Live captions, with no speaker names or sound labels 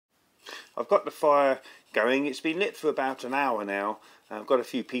I've got the fire going. It's been lit for about an hour now. I've got a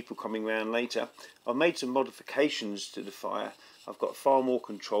few people coming round later. I've made some modifications to the fire. I've got far more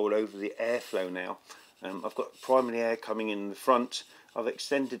control over the airflow now. I've got primary air coming in the front. I've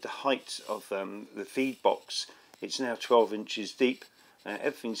extended the height of the feed box. It's now 12 inches deep.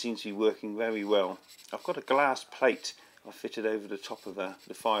 Everything seems to be working very well. I've got a glass plate I've fitted over the top of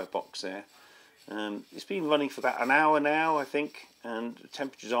the firebox there. It's been running for about an hour now, I think, and the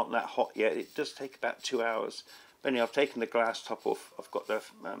temperatures aren't that hot yet. It does take about 2 hours. But anyway, I've taken the glass top off. I've got the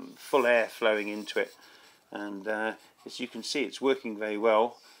full air flowing into it, and as you can see, it's working very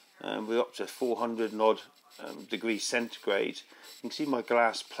well. We're up to 400 and odd degrees centigrade. You can see my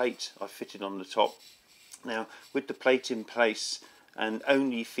glass plate I've fitted on the top. Now, with the plate in place and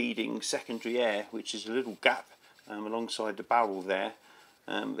only feeding secondary air, which is a little gap alongside the barrel there,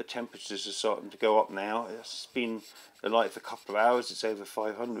 the temperatures are starting to go up now. It's been alight for a couple of hours. It's over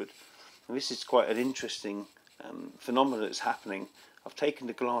 500, and this is quite an interesting phenomenon that's happening. I've taken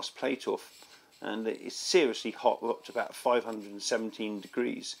the glass plate off, and it's seriously hot. We're up to about 517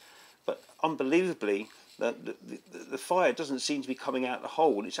 degrees, but unbelievably, the fire doesn't seem to be coming out the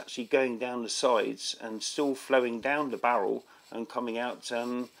hole. It's actually going down the sides and still flowing down the barrel and coming out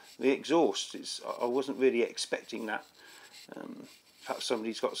the exhaust. I wasn't really expecting that. Perhaps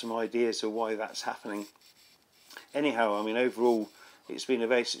somebody's got some ideas of why that's happening. Anyhow, I mean, overall, it's been a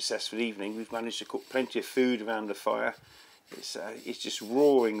very successful evening. We've managed to cook plenty of food around the fire. It's just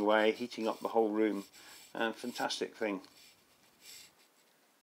roaring away, heating up the whole room. Fantastic thing.